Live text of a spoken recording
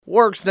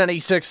Works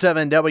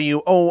 96.7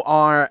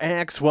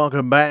 WORX.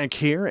 Welcome back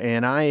here,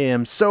 and I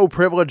am so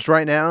privileged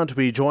right now to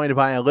be joined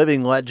by a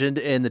living legend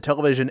in the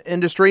television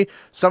industry.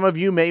 Some of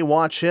you may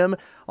watch him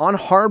on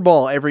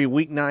Hardball every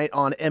weeknight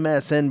on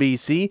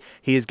MSNBC.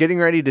 He is getting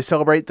ready to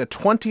celebrate the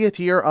 20th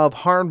year of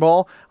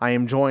Hardball. I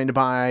am joined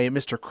by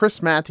Mr.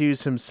 Chris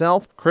Matthews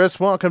himself. Chris,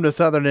 welcome to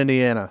Southern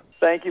Indiana.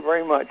 Thank you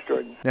very much,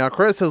 Jordan. Now,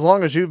 Chris, as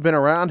long as you've been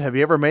around, have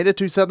you ever made it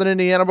to Southern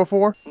Indiana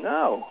before?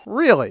 No.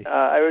 Really?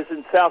 I was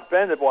in South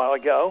Bend a while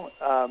ago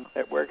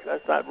at work.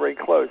 That's not very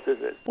close,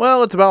 is it?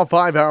 Well, it's about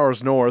 5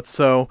 hours north,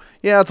 so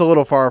yeah, it's a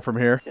little far from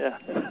here. Yeah.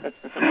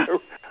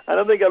 I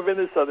don't think I've been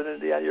to Southern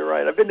Indiana. You're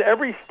right. I've been to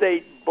every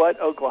state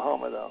but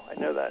Oklahoma, though. I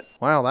know that.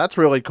 Wow, that's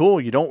really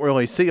cool. You don't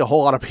really see a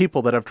whole lot of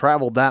people that have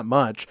traveled that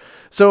much.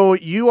 So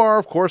you are,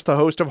 of course, the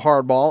host of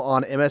Hardball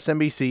on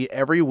MSNBC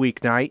every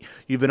weeknight.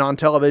 You've been on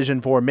television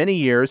for many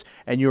years,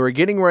 and you are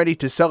getting ready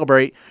to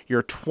celebrate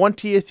your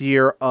 20th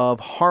year of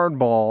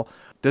Hardball.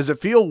 Does it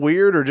feel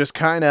weird or just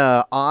kind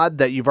of odd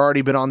that you've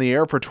already been on the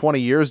air for 20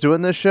 years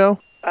doing this show?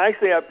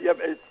 Actually,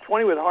 it's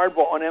 20 with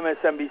Hardball on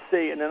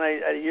MSNBC, and then I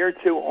had a year or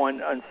two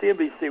on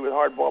CNBC with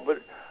Hardball.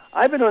 But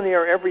I've been on the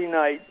air every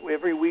night,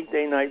 every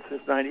weekday night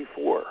since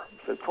 '94,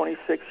 so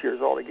 26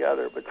 years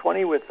altogether. But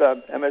 20 with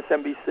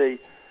MSNBC.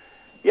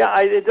 Yeah,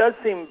 it does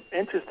seem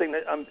interesting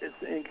that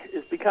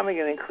it's becoming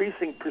an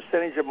increasing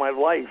percentage of my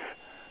life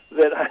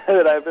that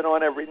I've been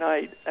on every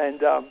night, and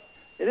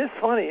it is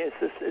funny.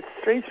 It's a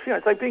strange feeling.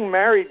 It's like being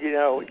married. You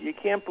know, you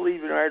can't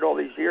believe you're married all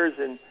these years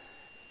in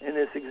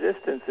this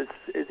existence.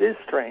 It is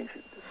strange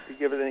to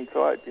give it any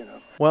thought, you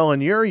know. Well, in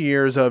your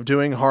years of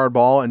doing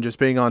Hardball and just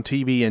being on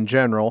TV in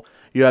general,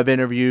 you have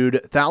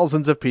interviewed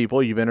thousands of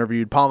people. You've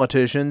interviewed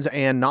politicians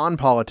and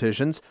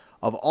non-politicians.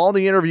 Of all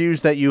the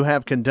interviews that you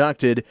have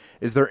conducted,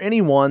 is there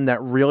anyone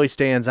that really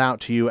stands out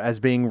to you as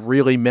being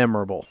really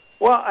memorable?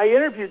 Well, I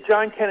interviewed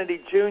John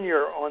Kennedy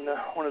Jr. on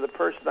one of the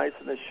first nights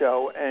of the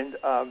show, and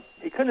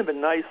he couldn't have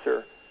been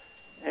nicer.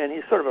 And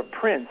he's sort of a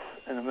prince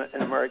in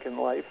American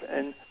life.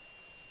 And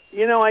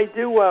you know, I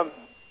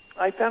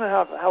found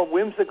out how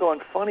whimsical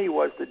and funny he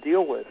was to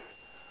deal with.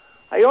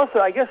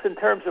 I guess in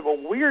terms of a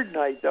weird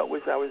night, though,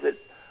 I was at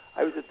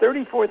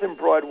 34th and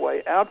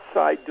Broadway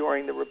outside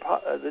during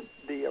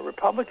the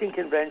Republican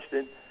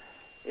convention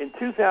in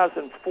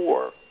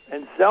 2004,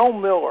 and Zell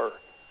Miller,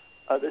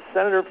 the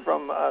senator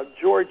from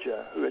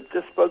Georgia, who had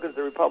just spoken at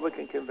the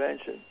Republican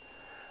convention,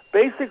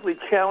 basically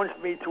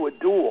challenged me to a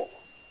duel.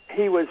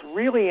 He was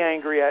really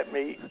angry at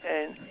me,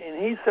 and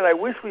he said, "I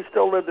wish we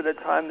still lived at a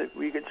time that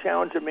we could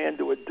challenge a man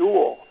to a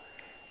duel."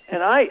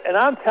 And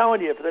I'm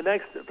telling you, for the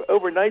next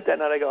overnight that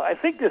night, I go, I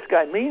think this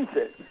guy means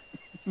it.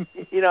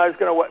 You know, I was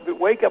going to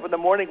wake up in the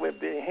morning with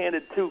being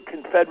handed 2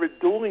 Confederate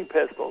dueling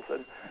pistols,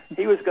 and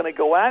he was going to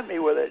go at me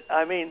with it.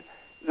 I mean,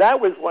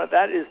 that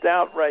is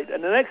outright.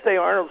 And the next day,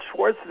 Arnold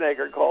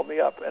Schwarzenegger called me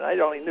up, and I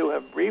only knew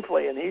him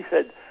briefly, and he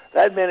said,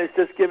 "That man has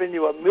just given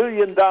you $1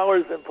 million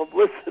in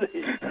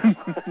publicity."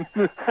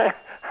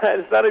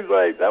 It's not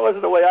exactly, that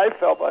wasn't the way I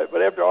felt by it,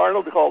 but after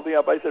Arnold called me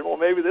up, I said, well,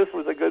 maybe this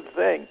was a good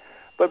thing.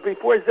 But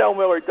before Zell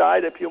Miller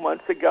died a few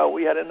months ago,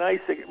 we had a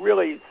nice,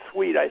 really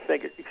sweet, I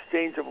think,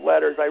 exchange of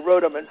letters. I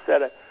wrote him and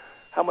said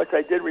how much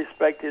I did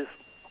respect his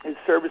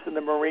service in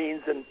the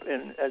Marines and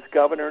as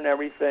governor and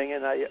everything,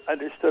 and I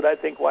understood, I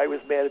think, why he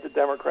was mad at the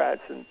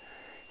Democrats. And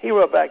he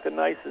wrote back the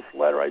nicest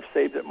letter. I've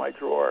saved it in my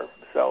drawer.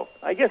 So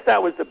I guess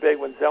that was the big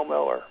one, Zell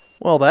Miller.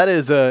 Well, that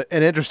is an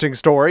interesting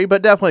story,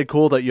 but definitely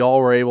cool that you all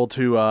were able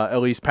to at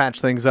least patch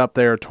things up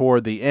there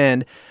toward the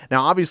end.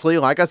 Now, obviously,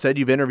 like I said,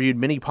 you've interviewed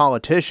many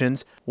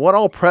politicians. What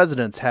all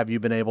presidents have you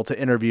been able to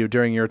interview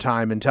during your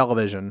time in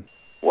television?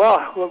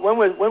 Well,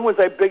 when was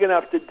I big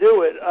enough to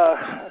do it?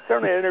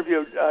 Certainly I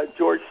interviewed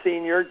George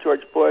Sr.,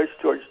 George Bush,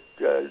 George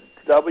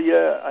W.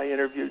 I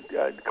interviewed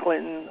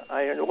Clinton.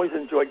 I always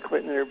enjoyed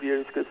Clinton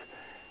interviews because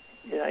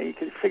you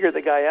could figure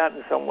the guy out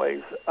in some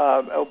ways.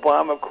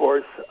 Obama, of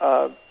course.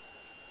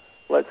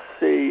 Let's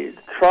see,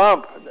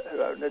 Trump,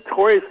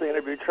 notoriously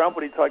interviewed Trump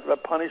when he talked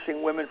about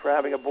punishing women for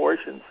having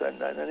abortions, and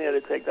then he had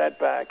to take that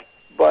back.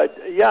 But,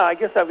 yeah, I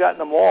guess I've gotten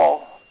them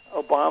all.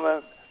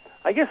 Obama.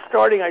 I guess I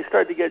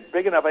started to get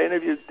big enough. I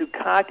interviewed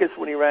Dukakis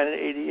when he ran in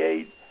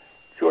 '88,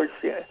 George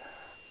C.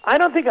 I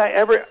don't think I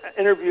ever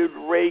interviewed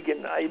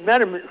Reagan. I met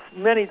him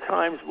many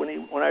times when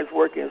I was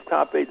working as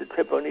top aide to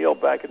Tip O'Neill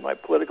back in my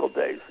political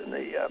days in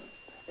the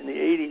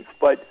 '80s.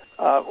 But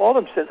all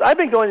of them since. I've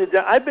been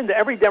to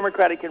every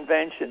Democratic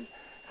convention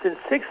since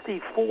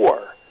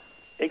 '64,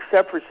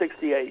 except for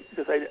 '68,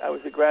 because I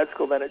was at grad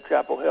school then at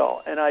Chapel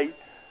Hill, and I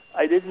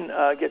didn't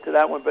get to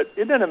that one. But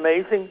isn't it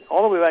amazing?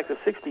 All the way back to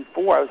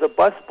 '64, I was a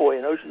busboy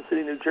in Ocean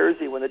City, New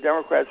Jersey, when the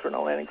Democrats were in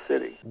Atlantic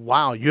City.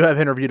 Wow, you have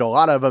interviewed a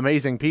lot of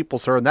amazing people,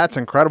 sir, and that's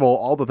incredible,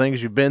 all the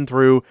things you've been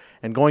through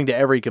and going to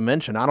every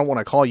convention. I don't want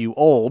to call you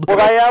old.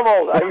 Well, I am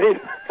old. I mean,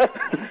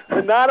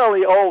 I'm not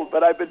only old,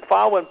 but I've been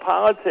following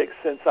politics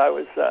since I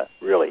was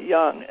really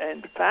young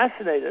and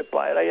fascinated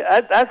by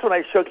it. That's when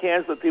I shook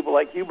hands with people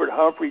like Hubert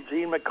Humphrey,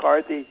 Gene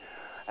McCarthy,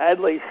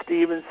 Adlai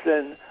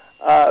Stevenson,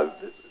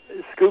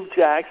 Scoop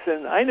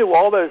Jackson. I knew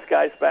all those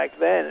guys back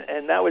then,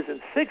 and that was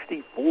in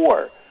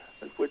 '64,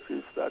 which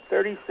is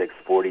 36,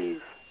 40,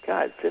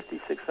 God,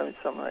 56,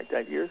 something like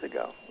that years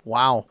ago.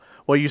 Wow.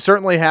 Well, you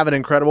certainly have an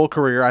incredible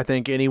career. I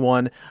think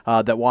anyone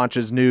that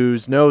watches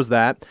news knows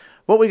that.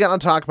 But we got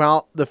to talk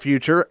about the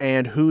future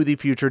and who the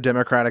future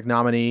Democratic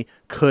nominee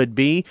could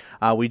be.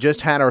 We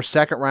just had our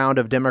second round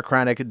of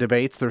Democratic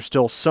debates. There's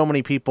still so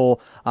many people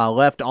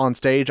left on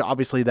stage.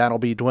 Obviously, that'll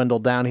be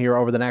dwindled down here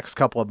over the next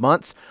couple of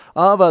months.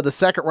 Of the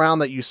second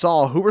round that you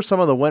saw, who were some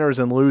of the winners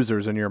and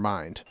losers in your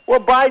mind? Well,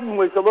 Biden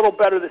was a little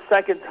better the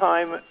second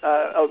time.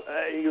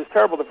 He was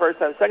terrible the first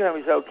time. The second time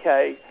he was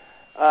okay.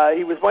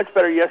 He was much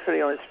better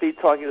yesterday on his feet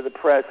talking to the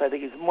press. I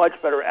think he's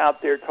much better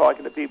out there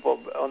talking to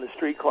people on the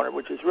street corner,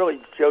 which is really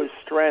Joe's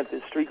strength,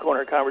 his street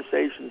corner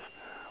conversations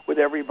with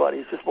everybody.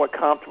 He's just more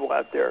comfortable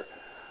out there.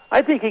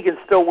 I think he can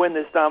still win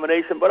this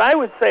nomination, but I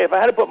would say if I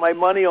had to put my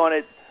money on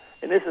it,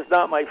 and this is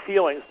not my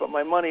feelings, but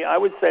my money, I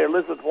would say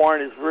Elizabeth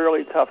Warren is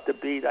really tough to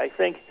beat. I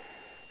think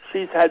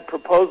she's had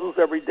proposals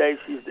every day.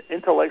 She's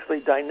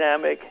intellectually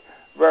dynamic,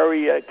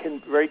 very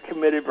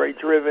committed, very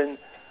driven.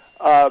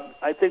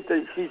 I think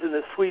that she's in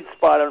the sweet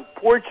spot.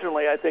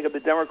 Unfortunately, I think of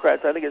the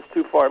Democrats, I think it's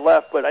too far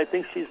left, but I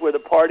think she's where the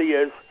party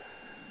is,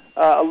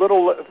 a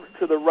little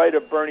to the right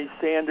of Bernie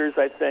Sanders,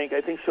 I think. I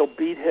think she'll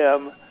beat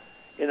him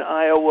in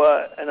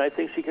Iowa, and I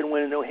think she can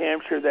win in New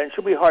Hampshire then.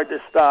 She'll be hard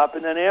to stop.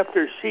 And then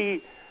after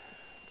she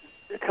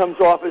comes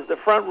off as the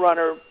front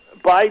runner,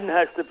 Biden you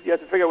have to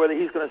figure out whether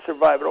he's going to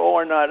survive it all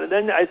or not. And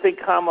then I think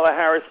Kamala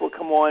Harris will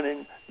come on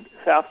in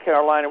South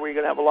Carolina, where you're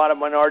going to have a lot of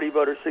minority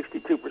voters,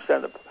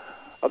 62%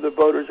 of the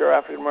voters are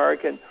African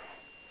American.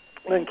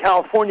 And then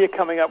California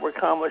coming up, where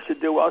Kamala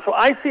should do well. So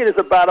I see it as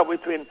a battle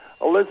between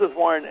Elizabeth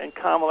Warren and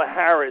Kamala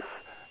Harris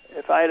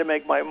if I had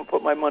to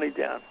put my money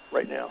down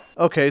right now.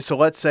 Okay, so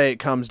let's say it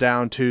comes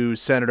down to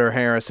Senator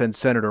Harris and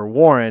Senator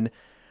Warren.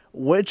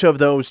 Which of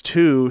those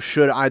two,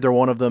 should either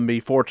one of them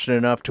be fortunate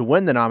enough to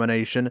win the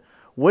nomination,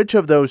 which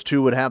of those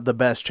two would have the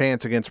best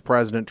chance against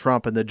President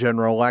Trump in the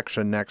general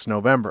election next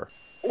November?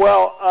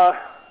 Well,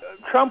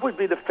 Trump would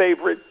be the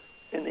favorite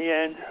in the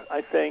end,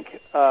 I think,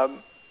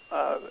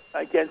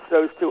 against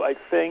those two, I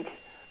think.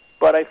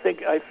 But I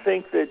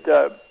think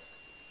that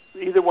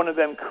either one of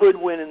them could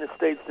win in the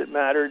states that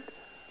mattered,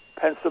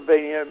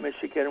 Pennsylvania,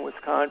 Michigan, and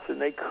Wisconsin.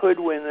 They could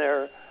win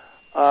there.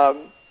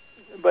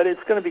 But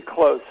it's going to be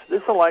close.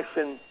 This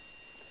election,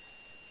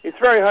 it's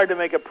very hard to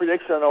make a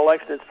prediction on an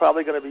election. It's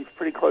probably going to be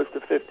pretty close to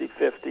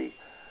 50-50.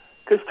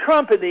 Because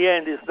Trump, in the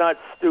end, is not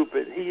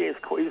stupid. He's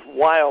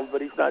wild,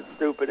 but he's not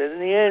stupid. And in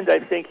the end, I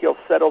think he'll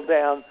settle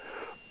down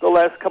the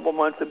last couple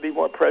months and be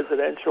more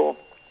presidential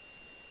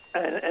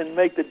and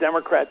make the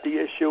Democrat the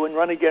issue and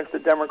run against the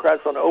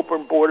Democrats on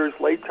open borders,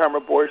 late-term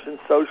abortion,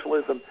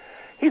 socialism.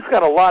 He's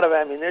got a lot of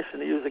ammunition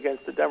to use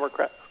against the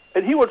Democrats.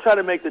 And he will try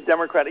to make the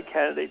Democratic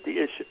candidate the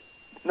issue,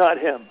 not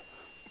him.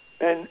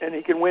 And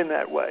he can win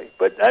that way.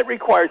 But that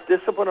requires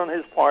discipline on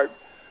his part,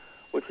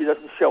 which he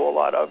doesn't show a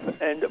lot of.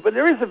 But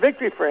there is a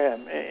victory for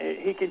him.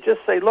 He can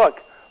just say,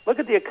 look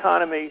at the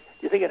economy. Do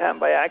you think it happened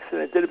by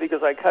accident? Did it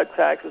because I cut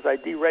taxes, I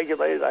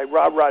deregulated, I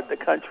rah-rahed the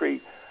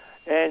country,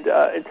 and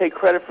take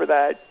credit for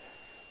that.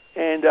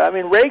 And,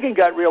 Reagan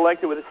got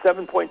reelected with a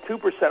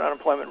 7.2%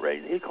 unemployment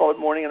rate. He called it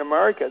Morning in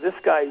America. This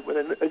guy,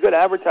 with a good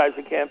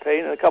advertising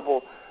campaign and a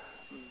couple,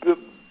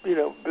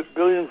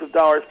 billions of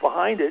dollars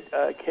behind it,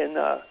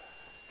 can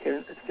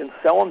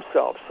sell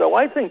himself. So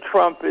I think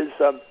Trump is...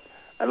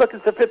 Look,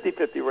 it's a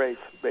 50-50 race,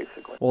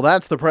 basically. Well,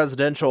 that's the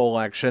presidential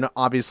election.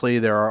 Obviously,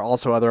 there are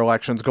also other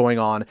elections going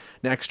on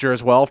next year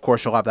as well. Of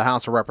course, you'll have the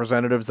House of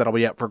Representatives that'll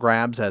be up for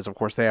grabs, as, of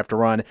course, they have to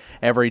run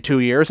every 2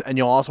 years. And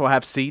you'll also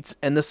have seats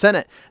in the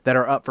Senate that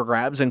are up for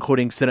grabs,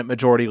 including Senate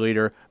Majority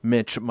Leader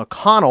Mitch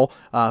McConnell,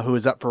 who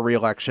is up for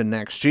re-election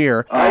next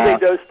year. I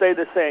think those stay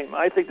the same.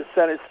 I think the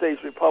Senate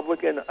stays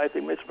Republican. I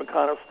think Mitch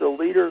McConnell's still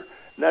leader. And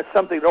that's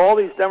something that all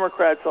these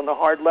Democrats on the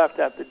hard left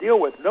have to deal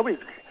with. Nobody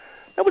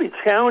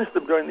challenged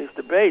them during these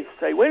debates.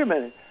 Say, wait a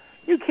minute,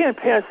 you can't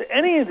pass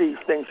any of these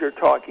things you're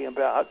talking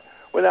about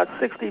without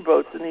 60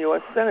 votes in the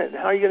U.S. Senate.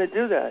 How are you going to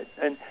do that?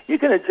 And you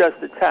can adjust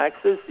the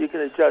taxes, you can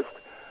adjust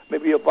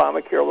maybe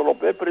Obamacare a little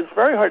bit, but it's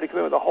very hard to come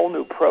in with a whole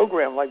new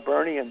program like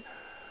Bernie and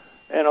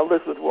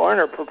Elizabeth Warren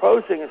are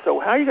proposing. And so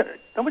how are you going to?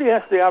 Nobody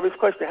asked the obvious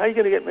question: how are you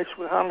going to get Mitch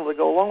McConnell to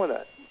go along with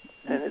that?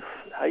 And it's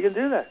how are you going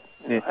to do that?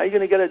 How are you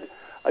going to get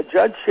a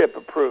judgeship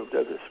approved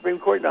as a Supreme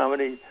Court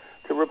nominee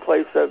to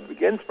replace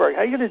Ginsburg?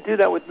 How are you going to do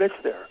that with Mitch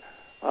there?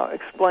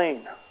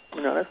 Explain.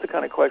 That's the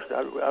kind of question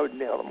I would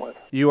nail them with.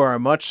 You are a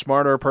much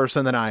smarter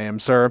person than I am,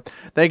 sir.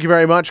 Thank you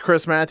very much,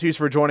 Chris Matthews,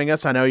 for joining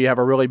us. I know you have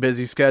a really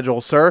busy schedule,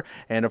 sir.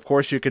 And, of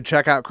course, you can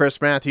check out Chris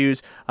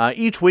Matthews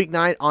each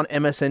weeknight on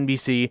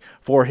MSNBC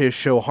for his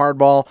show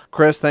Hardball.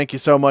 Chris, thank you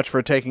so much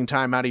for taking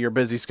time out of your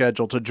busy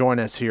schedule to join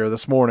us here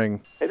this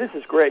morning. Hey, this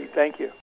is great. Thank you.